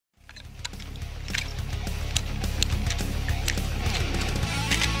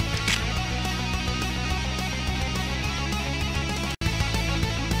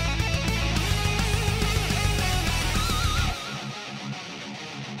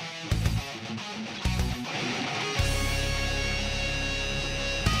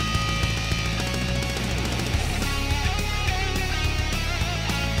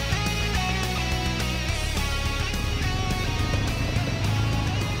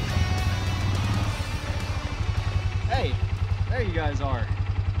you guys are.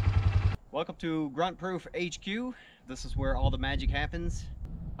 Welcome to Grunt Proof HQ. This is where all the magic happens.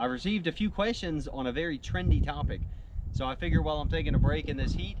 I received a few questions on a very trendy topic, so I figure while I'm taking a break in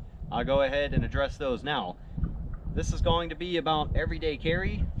this heat, I'll go ahead and address those now. This is going to be about everyday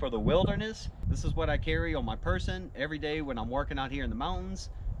carry for the wilderness. This is what I carry on my person every day when I'm working out here in the mountains,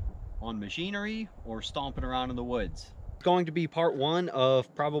 on machinery, or stomping around in the woods. It's going to be part one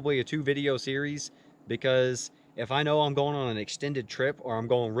of probably a 2-video series, because if I know I'm going on an extended trip or I'm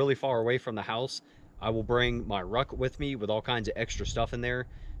going really far away from the house, I will bring my ruck with me with all kinds of extra stuff in there.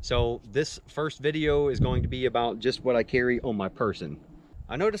 So this first video is going to be about just what I carry on my person.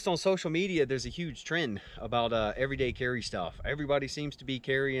 I noticed on social media there's a huge trend about everyday carry stuff. Everybody seems to be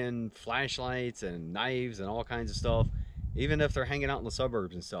carrying flashlights and knives and all kinds of stuff, even if they're hanging out in the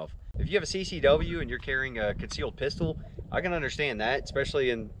suburbs and stuff. If you have a CCW and you're carrying a concealed pistol, I can understand that, especially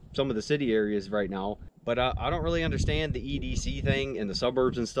in some of the city areas right now. But I don't really understand the EDC thing in the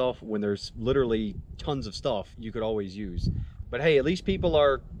suburbs and stuff when there's literally tons of stuff you could always use. But hey, at least people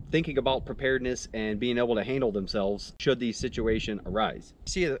are thinking about preparedness and being able to handle themselves should the situation arise.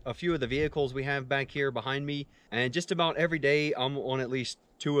 You see a few of the vehicles we have back here behind me, and just about every day I'm on at least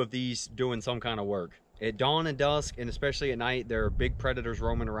 2 of these doing some kind of work. At dawn and dusk, and especially at night, there are big predators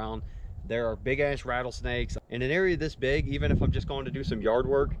roaming around. There are big ass rattlesnakes. In an area this big, even if I'm just going to do some yard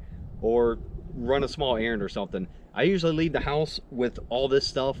work or run a small errand or something, I usually leave the house with all this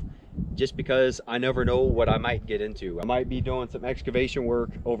stuff just because I never know what I might get into. I might be doing some excavation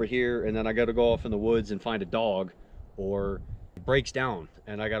work over here, and then I got to go off in the woods and find a dog, or it breaks down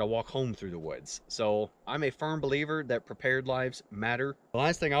and I got to walk home through the woods. So I'm a firm believer that prepared lives matter. The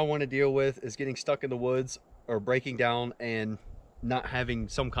last thing I want to deal with is getting stuck in the woods or breaking down and not having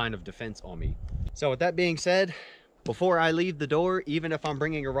some kind of defense on me. So with that being said, before I leave the door, even if I'm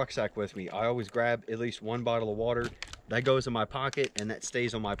bringing a rucksack with me, I always grab at least 1 bottle of water. That goes in my pocket and that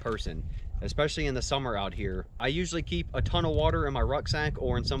stays on my person, especially in the summer out here. I usually keep a ton of water in my rucksack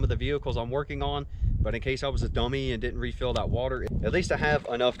or in some of the vehicles I'm working on, but in case I was a dummy and didn't refill that water, at least I have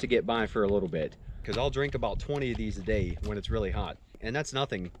enough to get by for a little bit, because I'll drink about 20 of these a day when it's really hot. And that's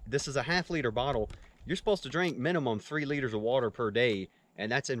nothing. This is a ½ liter bottle. You're supposed to drink minimum 3 liters of water per day,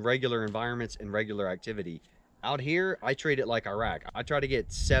 and that's in regular environments and regular activity. Out here, I treat it like Iraq. I try to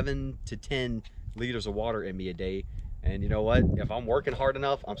get 7 to 10 liters of water in me a day. And you know what? If I'm working hard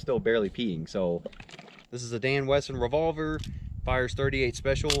enough, I'm still barely peeing. So this is a Dan Wesson revolver, fires 38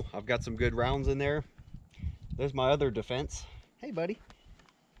 special. I've got some good rounds in there. There's my other defense. Hey, buddy.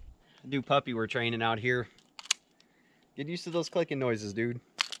 New puppy we're training out here. Get used to those clicking noises, dude.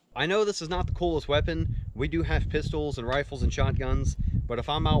 I know this is not the coolest weapon. We do have pistols and rifles and shotguns, but if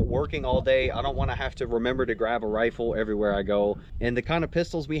I'm out working all day, I don't want to have to remember to grab a rifle everywhere I go. And the kind of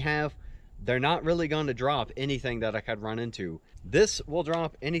pistols we have, they're not really going to drop anything that I could run into. This will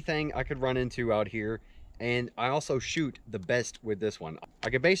drop anything I could run into out here, and I also shoot the best with this one. I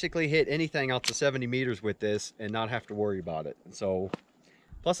could basically hit anything out to 70 meters with this and not have to worry about it. So,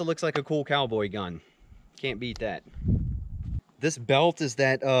 plus it looks like a cool cowboy gun. Can't beat that. This belt is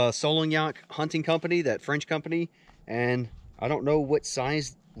that Solognac hunting company, that French company, and I don't know what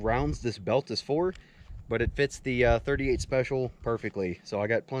size rounds this belt is for, but it fits the 38 special perfectly. So I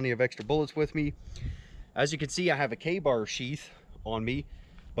got plenty of extra bullets with me. As you can see, I have a K-bar sheath on me,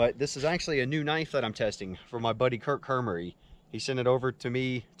 but this is actually a new knife that I'm testing for my buddy Kirk Hermery. He sent it over to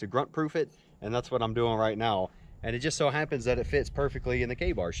me to grunt proof it, and that's what I'm doing right now. And it just so happens that it fits perfectly in the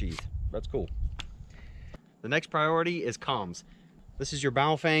K-bar sheath. That's cool. The next priority is comms. This is your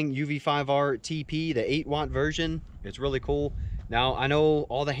Baofeng UV5R TP, the 8-watt version. It's really cool. Now, I know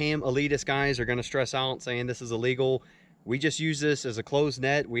all the ham elitist guys are going to stress out saying this is illegal. We just use this as a closed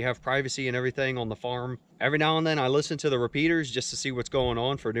net. We have privacy and everything on the farm. Every now and then I listen to the repeaters just to see what's going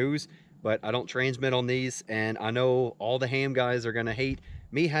on for news, but I don't transmit on these. And I know all the ham guys are going to hate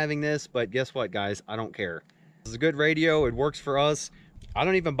me having this, but guess what, guys? I don't care. This is a good radio. It works for us. I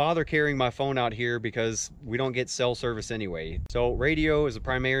don't even bother carrying my phone out here because we don't get cell service anyway. So radio is a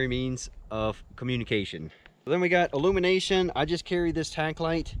primary means of communication. Then we got illumination. I just carry this tack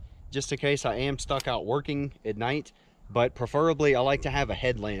light just in case I am stuck out working at night, but preferably I like to have a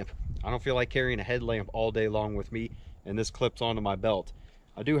headlamp. I don't feel like carrying a headlamp all day long with me, and this clips onto my belt.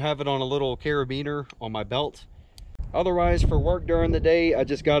 I do have it on a little carabiner on my belt. Otherwise, for work during the day, I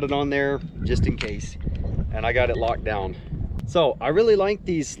just got it on there just in case, and I got it locked down. So I really like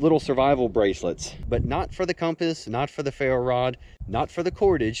these little survival bracelets, but not for the compass, not for the ferro rod, not for the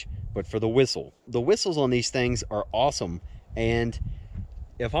cordage, but for the whistle. The whistles on these things are awesome, and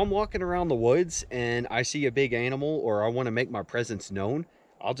if I'm walking around the woods and I see a big animal or I want to make my presence known,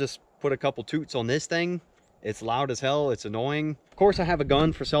 I'll just put a couple toots on this thing It's loud as hell. It's annoying. Of course, I have a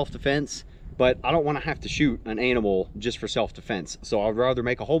gun for self-defense, but I don't want to have to shoot an animal just for self-defense. So I'd rather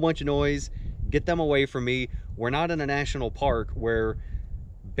make a whole bunch of noise, get them away from me. We're not in a national park where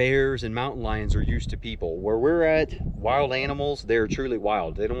bears and mountain lions are used to people. Where we're at, wild animals, they're truly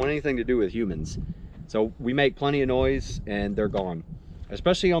wild. They don't want anything to do with humans. So we make plenty of noise and they're gone,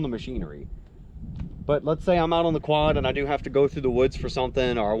 especially on the machinery. But let's say I'm out on the quad and I do have to go through the woods for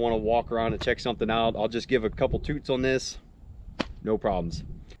something, or I want to walk around and check something out. I'll just give a couple toots on this, no problems.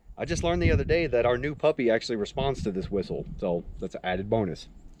 I just learned the other day that our new puppy actually responds to this whistle, so that's an added bonus.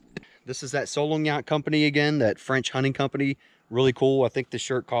 This is that Solognac company again, that French hunting company. Really cool. I think this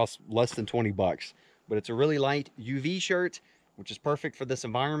shirt costs less than 20 bucks, but it's a really light UV shirt, which is perfect for this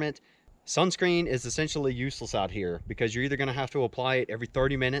environment. Sunscreen is essentially useless out here because you're either going to have to apply it every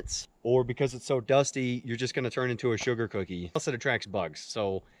 30 minutes, or because it's so dusty, you're just going to turn into a sugar cookie. Plus it attracts bugs.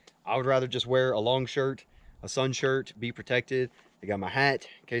 So I would rather just wear a long shirt, a sun shirt, be protected. I got my hat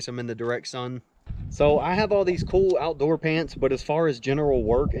in case I'm in the direct sun. So I have all these cool outdoor pants, but as far as general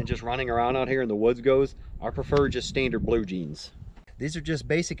work and just running around out here in the woods goes, I prefer just standard blue jeans. These are just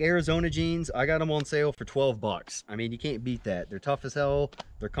basic Arizona jeans. I got them on sale for 12 bucks. I mean, you can't beat that. They're tough as hell.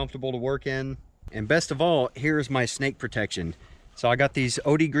 They're comfortable to work in. And best of all, here's my snake protection. So I got these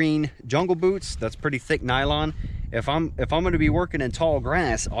OD green jungle boots. That's pretty thick nylon. If I'm going to be working in tall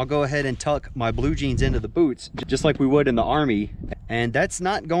grass, I'll go ahead and tuck my blue jeans into the boots, just like we would in the army. And that's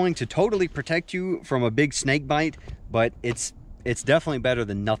not going to totally protect you from a big snake bite, but it's definitely better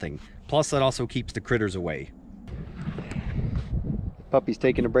than nothing. Plus, that also keeps the critters away. Puppy's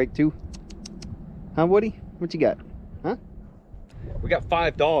taking a break too. Huh, Woody? What you got? Huh? We got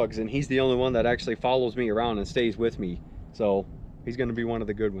 5 dogs, and he's the only one that actually follows me around and stays with me. So he's going to be one of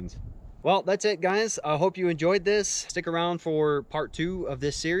the good ones. Well, that's it, guys. I hope you enjoyed this. Stick around for part 2 of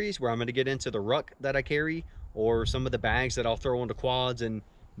this series, where I'm going to get into the ruck that I carry, or some of the bags that I'll throw into quads and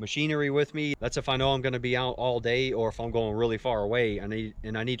machinery with me. That's if I know I'm going to be out all day, or if I'm going really far away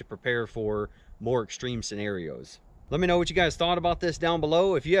and I need to prepare for more extreme scenarios. Let me know what you guys thought about this down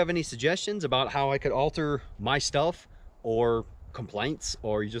below. If you have any suggestions about how I could alter my stuff, or complaints,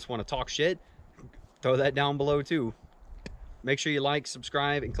 or you just want to talk shit, throw that down below too. Make sure you like,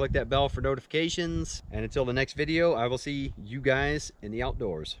 subscribe, and click that bell for notifications. And until the next video, I will see you guys in the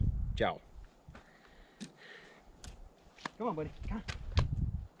outdoors. Ciao. Come on, buddy. Come on.